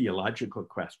to the theological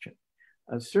question,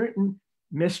 a certain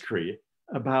mystery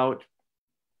about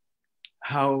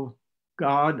how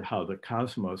God, how the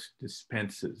cosmos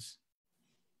dispenses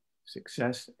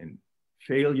success and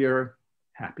failure,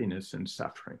 happiness and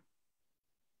suffering.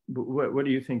 What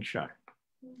do you think, Shai?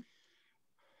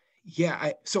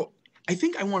 Yeah, so I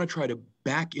think I want to try to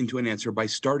back into an answer by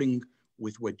starting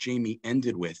with what Jamie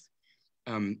ended with,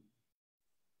 the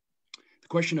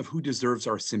question of who deserves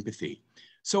our sympathy.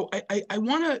 So I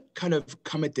want to kind of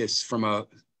come at this from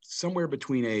somewhere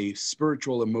between a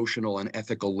spiritual, emotional, and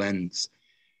ethical lens.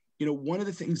 You know, one of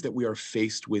the things that we are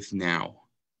faced with now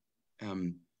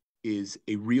is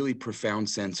a really profound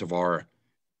sense of our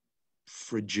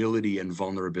fragility and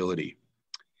vulnerability.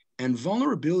 And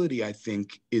vulnerability, I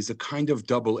think, is a kind of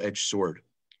double-edged sword.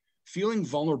 Feeling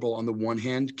vulnerable on the one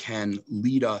hand can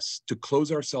lead us to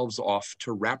close ourselves off,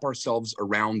 to wrap ourselves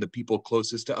around the people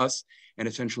closest to us and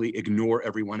essentially ignore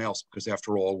everyone else because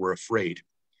after all, we're afraid.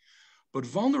 But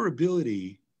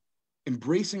vulnerability,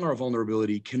 embracing our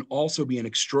vulnerability, can also be an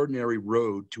extraordinary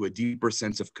road to a deeper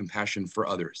sense of compassion for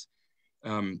others.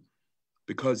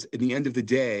 Because at the end of the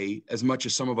day, as much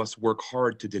as some of us work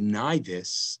hard to deny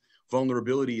this,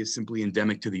 vulnerability is simply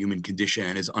endemic to the human condition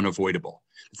and is unavoidable.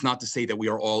 It's not to say that we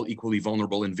are all equally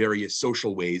vulnerable in various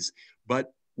social ways,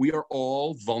 but we are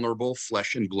all vulnerable,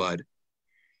 flesh and blood.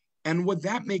 And what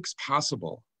that makes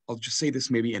possible, I'll just say this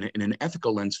maybe in an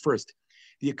ethical lens first,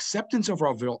 the acceptance of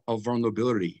our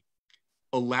vulnerability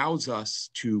allows us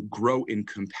to grow in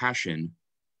compassion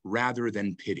rather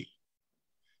than pity.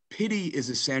 Pity is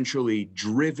essentially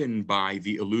driven by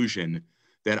the illusion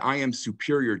that I am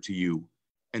superior to you,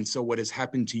 and so what has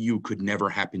happened to you could never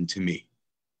happen to me.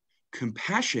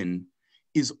 Compassion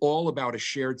is all about a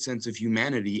shared sense of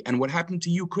humanity, and what happened to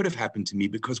you could have happened to me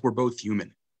because we're both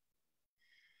human.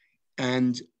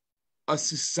 And a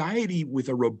society with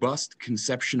a robust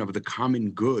conception of the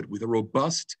common good, with a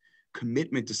robust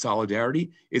commitment to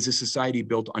solidarity, is a society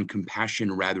built on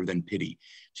compassion rather than pity.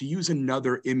 To use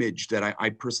another image that I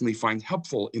personally find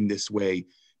helpful in this way,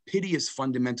 pity is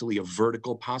fundamentally a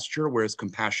vertical posture, whereas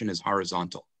compassion is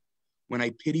horizontal. When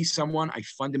I pity someone, I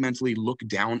fundamentally look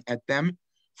down at them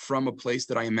from a place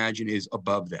that I imagine is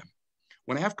above them.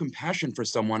 When I have compassion for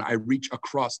someone, I reach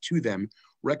across to them,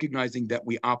 recognizing that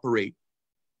we operate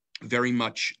very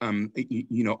much on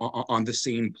the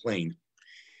same plane.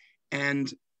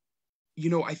 And,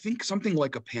 I think something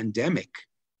like a pandemic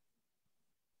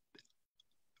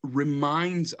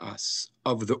reminds us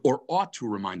or ought to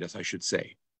remind us, I should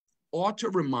say, ought to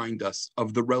remind us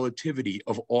of the relativity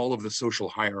of all of the social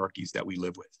hierarchies that we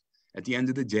live with. At the end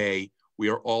of the day, we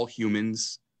are all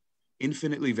humans,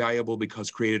 infinitely valuable because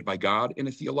created by God in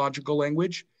a theological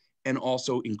language, and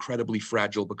also incredibly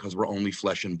fragile because we're only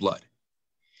flesh and blood.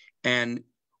 And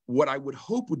what I would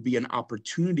hope would be an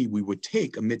opportunity we would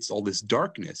take amidst all this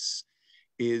darkness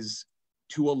is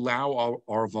to allow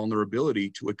our vulnerability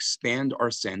to expand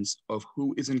our sense of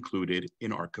who is included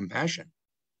in our compassion.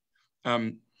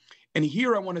 And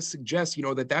here I want to suggest,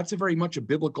 that that's a very much a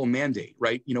biblical mandate,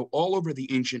 right? All over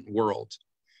the ancient world,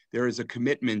 there is a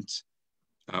commitment,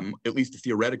 at least a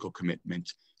theoretical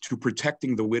commitment, to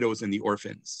protecting the widows and the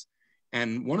orphans.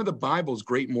 And one of the Bible's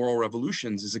great moral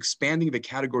revolutions is expanding the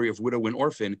category of widow and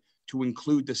orphan to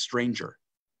include the stranger,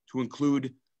 to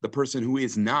include the person who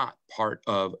is not part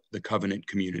of the covenant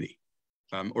community,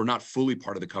 or not fully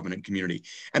part of the covenant community.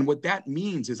 And what that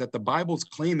means is that the Bible's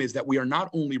claim is that we are not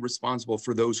only responsible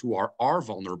for those who are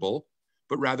vulnerable,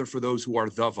 but rather for those who are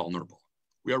the vulnerable.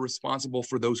 We are responsible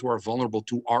for those who are vulnerable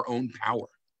to our own power.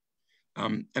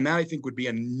 And that, I think, would be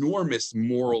an enormous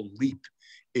moral leap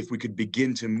if we could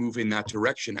begin to move in that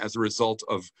direction as a result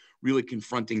of really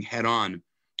confronting head on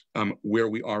where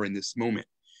we are in this moment.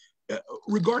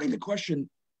 Regarding the question,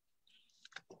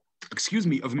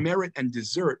 of merit and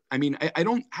desert, I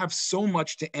don't have so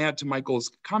much to add to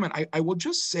Michael's comment. I will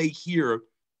just say here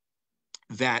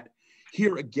that,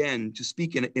 here again, to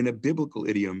speak in a biblical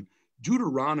idiom,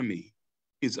 Deuteronomy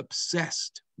is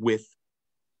obsessed with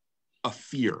a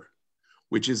fear,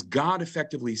 which is God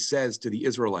effectively says to the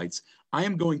Israelites, I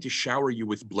am going to shower you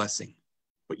with blessing.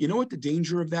 But you know what the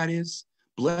danger of that is?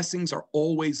 Blessings are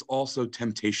always also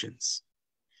temptations.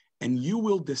 And you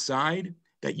will decide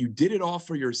that you did it all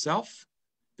for yourself,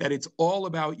 that it's all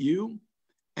about you,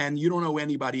 and you don't owe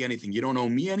anybody anything. You don't owe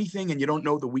me anything, and you don't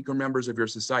owe the weaker members of your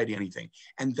society anything.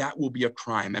 And that will be a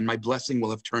crime, and my blessing will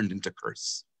have turned into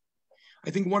curse. I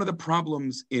think one of the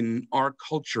problems in our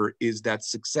culture is that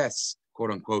success, quote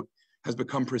unquote, has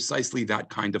become precisely that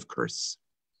kind of curse.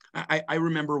 I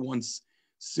remember once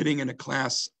sitting in a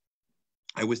class,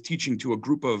 I was teaching to a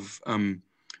group of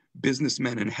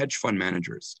businessmen and hedge fund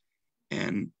managers.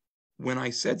 And when I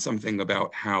said something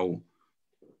about how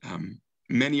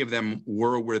many of them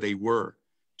were where they were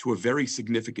to a very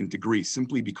significant degree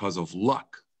simply because of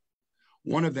luck,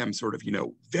 one of them sort of,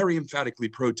 very emphatically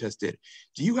protested,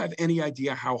 do you have any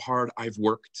idea how hard I've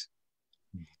worked?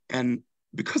 And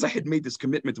because I had made this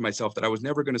commitment to myself that I was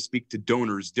never going to speak to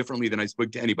donors differently than I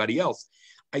spoke to anybody else,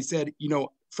 I said,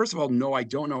 first of all, no, I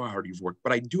don't know how hard you've worked,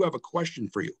 but I do have a question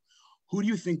for you. Who do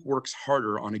you think works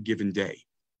harder on a given day?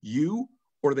 You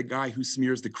or the guy who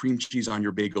smears the cream cheese on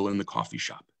your bagel in the coffee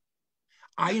shop?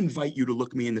 I invite you to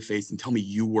look me in the face and tell me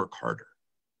you work harder.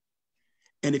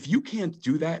 And if you can't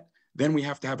do that, then we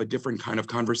have to have a different kind of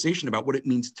conversation about what it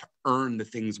means to earn the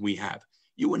things we have.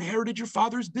 You inherited your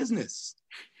father's business,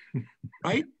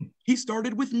 right? He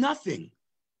started with nothing.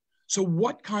 So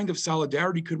what kind of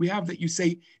solidarity could we have that you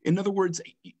say, in other words,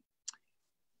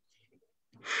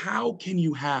 how can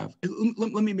you have,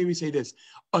 let me maybe say this,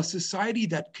 a society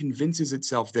that convinces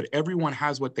itself that everyone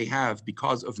has what they have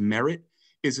because of merit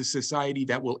is a society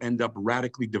that will end up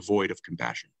radically devoid of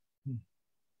compassion.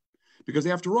 Because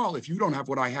after all, if you don't have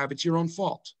what I have, it's your own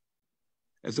fault.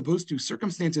 As opposed to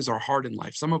circumstances are hard in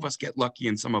life. Some of us get lucky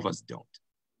and some of us don't.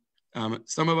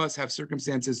 Some of us have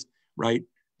circumstances, right,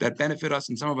 that benefit us,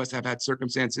 and some of us have had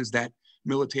circumstances that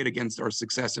militate against our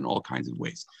success in all kinds of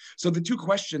ways. So the two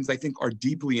questions, I think, are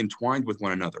deeply entwined with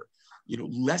one another.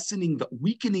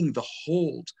 Weakening the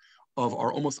hold of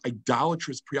our almost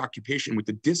idolatrous preoccupation with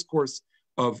the discourse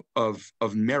of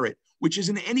merit, which is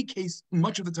in any case,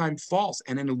 much of the time, false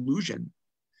and an illusion,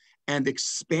 and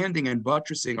expanding and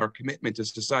buttressing our commitment to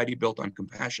society built on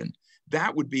compassion.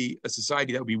 That would be a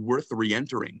society that would be worth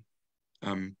re-entering,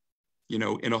 in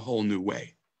a whole new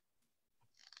way.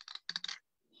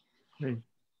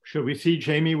 Should we see,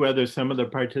 Jamie, whether some of the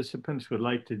participants would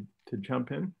like to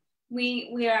jump in?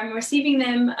 We are receiving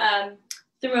them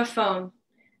through a phone.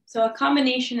 So a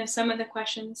combination of some of the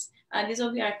questions, these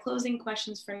will be our closing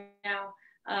questions for now.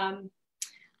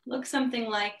 Look something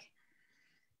like,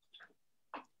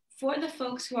 for the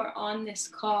folks who are on this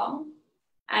call,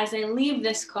 as they leave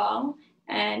this call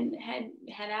and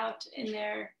head out in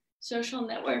their social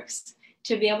networks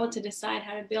to be able to decide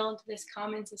how to build this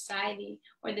common society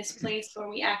or this place where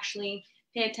we actually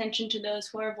pay attention to those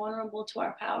who are vulnerable to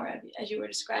our power, as you were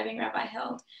describing, Rabbi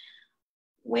Held,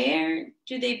 where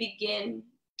do they begin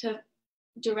to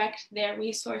direct their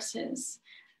resources,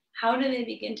 how do they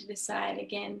begin to decide,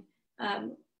 again,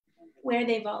 where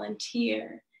they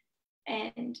volunteer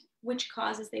and which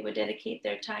causes they would dedicate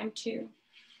their time to?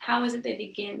 How is it they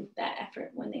begin that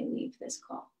effort when they leave this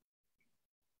call?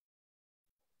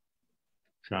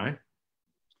 Shai?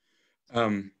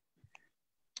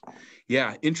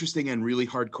 Yeah, interesting and really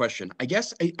hard question. I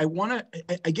guess I want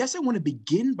to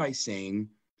begin by saying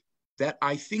that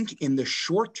I think in the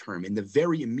short term, in the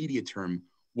very immediate term,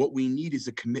 what we need is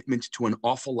a commitment to an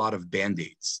awful lot of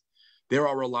band-aids. There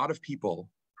are a lot of people,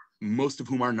 most of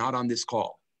whom are not on this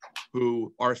call,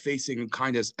 who are facing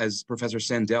kind of, as Professor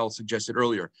Sandel suggested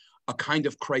earlier, a kind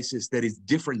of crisis that is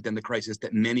different than the crisis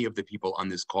that many of the people on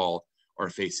this call are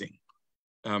facing.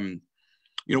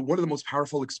 You know, one of the most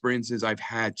powerful experiences I've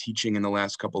had teaching in the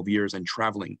last couple of years and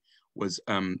traveling was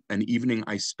an evening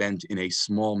I spent in a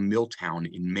small mill town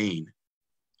in Maine,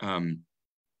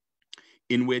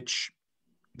 in which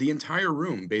the entire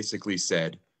room basically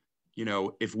said, you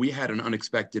know, if we had an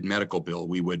unexpected medical bill,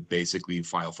 we would basically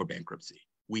file for bankruptcy.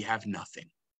 We have nothing.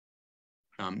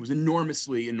 It was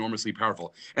enormously, enormously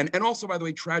powerful. And also, by the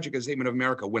way, tragic as a statement of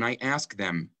America, when I asked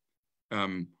them,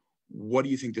 what do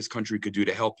you think this country could do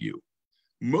to help you?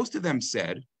 Most of them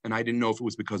said, and I didn't know if it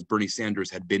was because Bernie Sanders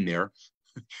had been there,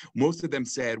 most of them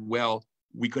said, well,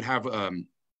 we could have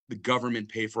the government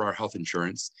pay for our health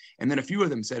insurance. And then a few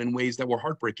of them said in ways that were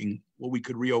heartbreaking, well, we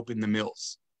could reopen the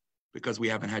mills because we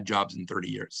haven't had jobs in 30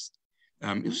 years.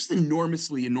 It was just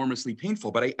enormously, enormously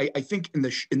painful. But I think in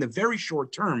the very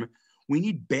short term, we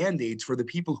need Band-Aids for the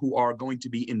people who are going to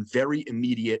be in very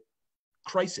immediate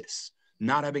crisis,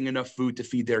 not having enough food to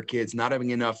feed their kids, not having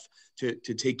enough to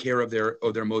take care of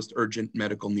their most urgent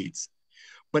medical needs.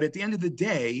 But at the end of the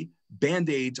day,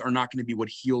 Band-Aids are not going to be what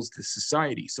heals the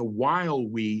society. So while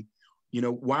we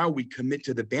commit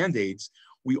to the Band-Aids,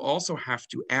 we also have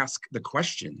to ask the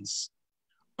questions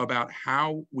about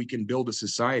how we can build a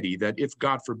society that if,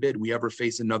 God forbid, we ever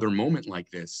face another moment like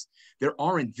this, there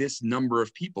aren't this number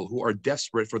of people who are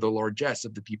desperate for the largesse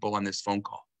of the people on this phone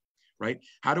call, right?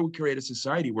 How do we create a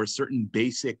society where certain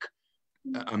basic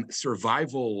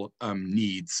survival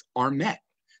needs are met?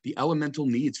 The elemental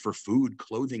needs for food,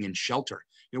 clothing, and shelter.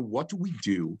 You know, what do we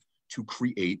do to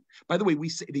create? By the way, we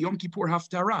say the Yom Kippur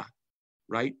Haftarah,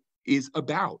 right, is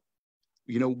about,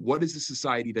 you know, what is the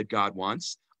society that God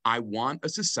wants? I want a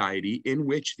society in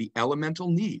which the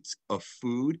elemental needs of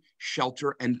food,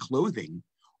 shelter, and clothing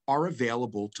are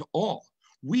available to all.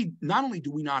 We not only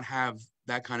do we not have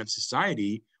that kind of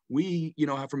society, we, you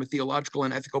know, have from a theological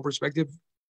and ethical perspective,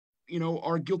 you know,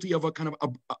 are guilty of a kind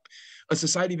of a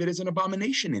society that is an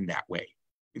abomination in that way,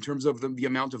 in terms of the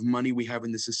amount of money we have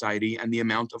in the society and the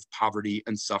amount of poverty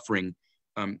and suffering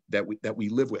that we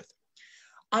live with.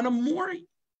 On a more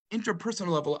interpersonal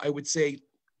level, I would say,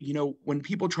 you know, when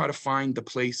people try to find the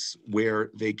place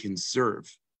where they can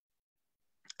serve,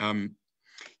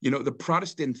 you know, the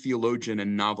Protestant theologian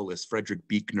and novelist Frederick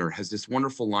Buechner has this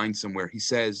wonderful line somewhere. He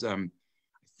says, I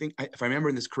think, if I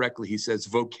remember this correctly, he says,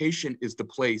 vocation is the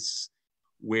place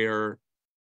where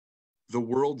the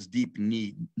world's deep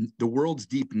need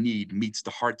meets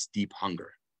the heart's deep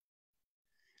hunger.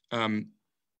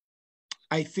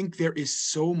 I think there is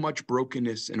so much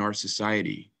brokenness in our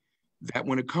society that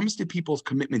when it comes to people's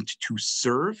commitment to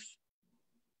serve,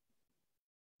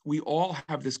 we all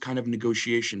have this kind of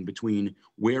negotiation between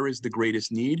where is the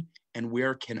greatest need and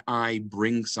where can I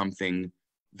bring something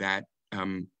that,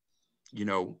 you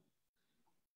know,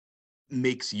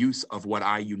 makes use of what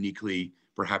I uniquely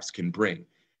perhaps can bring.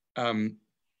 I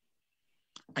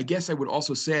guess I would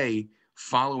also say,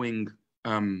 following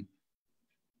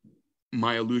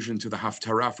my allusion to the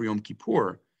Haftarah for Yom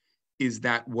Kippur, is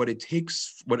that what it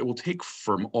will take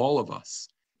from all of us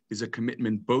is a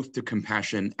commitment both to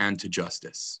compassion and to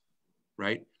justice,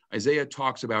 right? Isaiah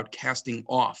talks about casting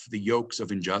off the yoke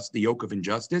of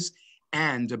injustice,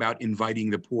 and about inviting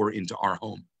the poor into our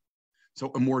home.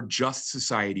 So a more just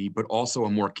society, but also a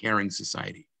more caring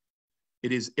society.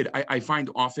 I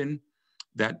find often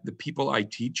that the people I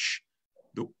teach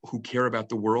who care about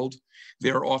the world, they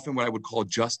are often what I would call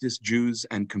justice Jews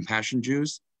and compassion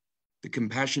Jews. The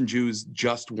compassion Jews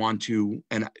just want to,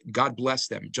 and God bless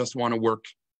them, just want to work,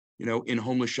 you know, in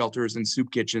homeless shelters and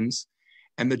soup kitchens.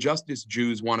 And the justice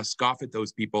Jews want to scoff at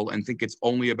those people and think it's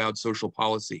only about social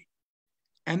policy.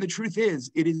 And the truth is,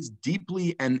 it is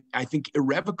deeply and I think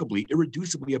irrevocably,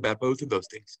 irreducibly about both of those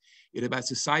things. It's about a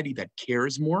society that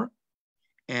cares more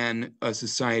and a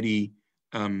society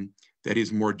that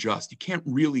is more just. You can't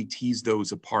really tease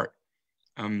those apart.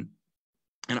 And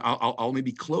I'll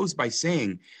maybe close by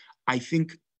saying, I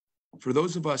think for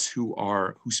those of us who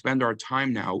spend our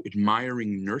time now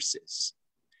admiring nurses,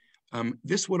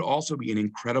 this would also be an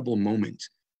incredible moment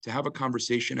to have a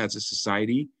conversation as a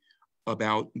society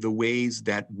about the ways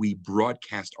that we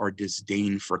broadcast our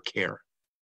disdain for care,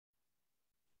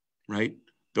 right?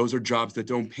 Those are jobs that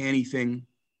don't pay anything.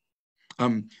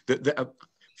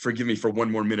 Forgive me for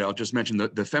one more minute. I'll just mention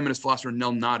the feminist philosopher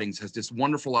Nell Noddings has this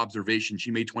wonderful observation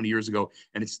she made 20 years ago,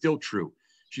 and it's still true.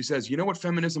 She says, you know what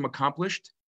feminism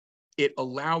accomplished? It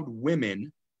allowed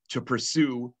women to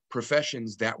pursue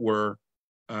professions that were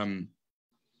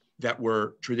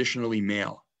traditionally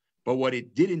male. But what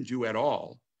it didn't do at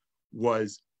all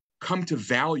was come to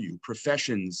value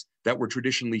professions that were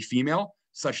traditionally female,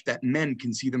 such that men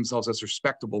can see themselves as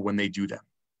respectable when they do them.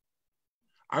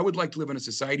 I would like to live in a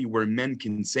society where men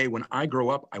can say, when I grow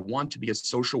up, I want to be a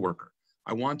social worker.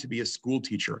 I want to be a school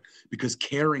teacher, because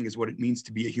caring is what it means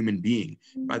to be a human being.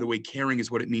 By the way, caring is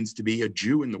what it means to be a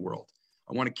Jew in the world.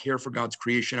 I want to care for God's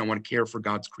creation. I want to care for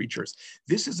God's creatures.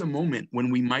 This is a moment when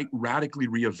we might radically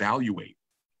reevaluate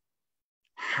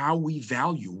how we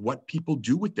value what people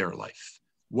do with their life,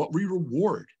 what we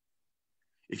reward.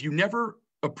 If you never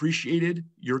appreciated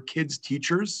your kids'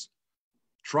 teachers,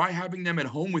 try having them at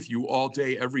home with you all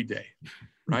day, every day,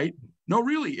 right? No,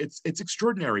 really, it's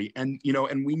extraordinary. And,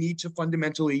 and we need to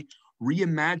fundamentally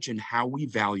reimagine how we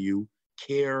value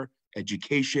care,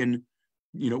 education,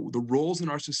 the roles in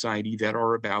our society that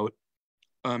are about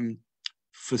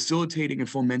facilitating and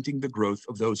fomenting the growth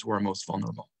of those who are most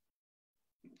vulnerable.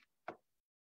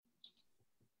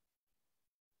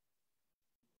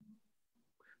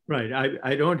 Right.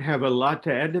 I don't have a lot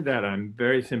to add to that. I'm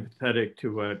very sympathetic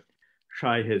to what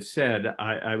Shai has said.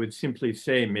 I would simply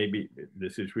say, maybe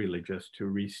this is really just to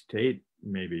restate,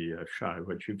 maybe Shai,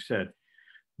 what you've said,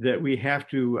 that we have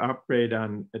to operate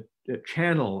on a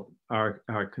channel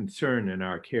our concern and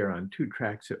our care on two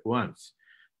tracks at once.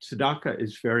 Tzedakah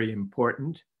is very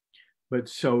important, but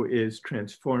so is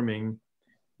transforming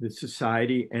the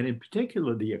society, and in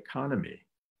particular the economy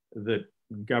that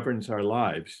governs our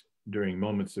lives during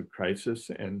moments of crisis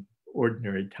and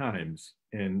ordinary times.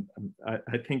 And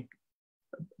I think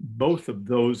both of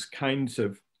those kinds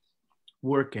of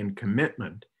work and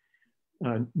commitment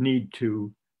need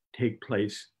to take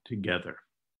place together.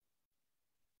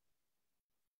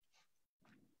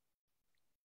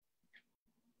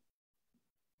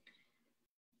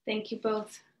 Thank you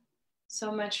both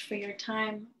so much for your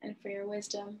time and for your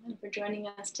wisdom and for joining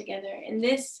us together in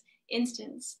this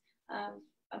instance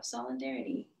of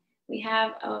solidarity. We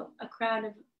have a crowd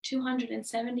of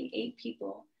 278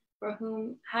 people for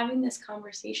whom having this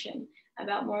conversation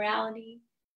about morality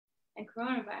and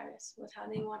coronavirus was how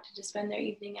they wanted to spend their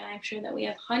evening. And I'm sure that we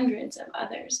have hundreds of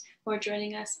others who are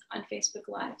joining us on Facebook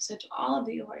Live. So to all of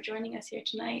you who are joining us here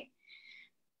tonight,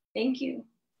 thank you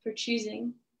for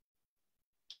choosing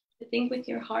to think with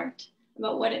your heart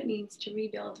about what it means to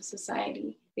rebuild a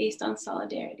society based on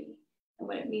solidarity and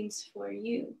what it means for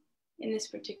you in this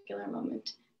particular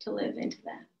moment to live into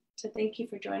that. So thank you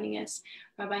for joining us.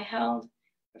 Rabbi Held,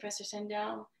 Professor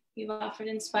Sandel, you've offered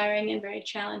inspiring and very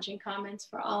challenging comments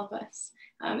for all of us.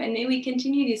 And may we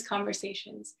continue these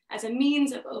conversations as a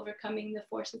means of overcoming the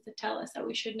forces that tell us that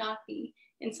we should not be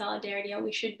in solidarity or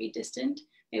we should be distant.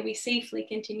 May we safely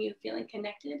continue feeling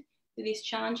connected to these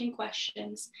challenging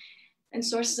questions and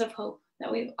sources of hope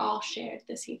that we've all shared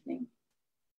this evening.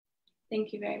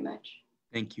 Thank you very much.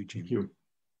 Thank you, Jamie. Thank you.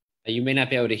 You may not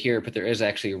be able to hear it, but there is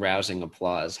actually rousing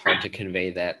applause. Hard to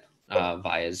convey that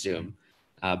via Zoom.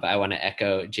 But I want to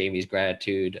echo Jamie's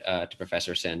gratitude to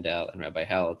Professor Sandel and Rabbi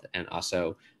Held, and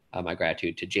also my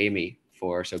gratitude to Jamie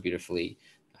for so beautifully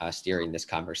steering this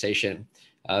conversation.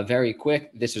 Very quick,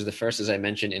 this was the first, as I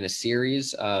mentioned, in a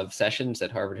series of sessions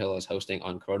that Harvard Hillel is hosting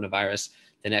on coronavirus.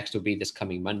 The next will be this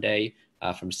coming Monday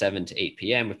from 7 to 8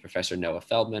 p.m. with Professor Noah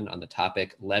Feldman on the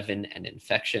topic Leaven and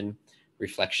Infection,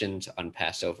 Reflections on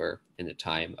Passover in the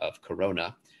Time of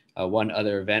Corona. One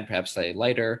other event, perhaps slightly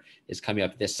lighter, is coming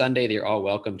up this Sunday. They're all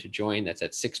welcome to join. That's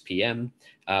at 6 p.m.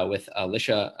 With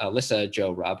Alyssa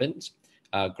Jo Robbins,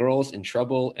 Girls in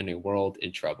Trouble in a World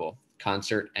in Trouble,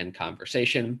 Concert and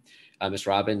Conversation. Ms.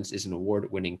 Robbins is an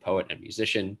award-winning poet and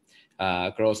musician.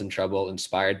 Girls in Trouble,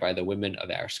 inspired by the women of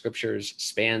our scriptures,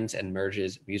 spans and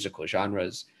merges musical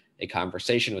genres. A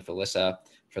conversation with Alyssa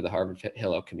for the Harvard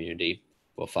Hillel community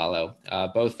will follow.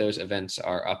 Both those events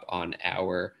are up on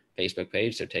our Facebook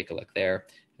page, so take a look there.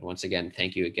 And once again,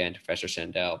 thank you again to Professor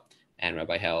Sandel and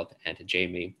Rabbi Held and to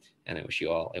Jamie, and I wish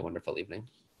you all a wonderful evening.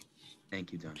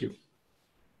 Thank you, Don. Thank you.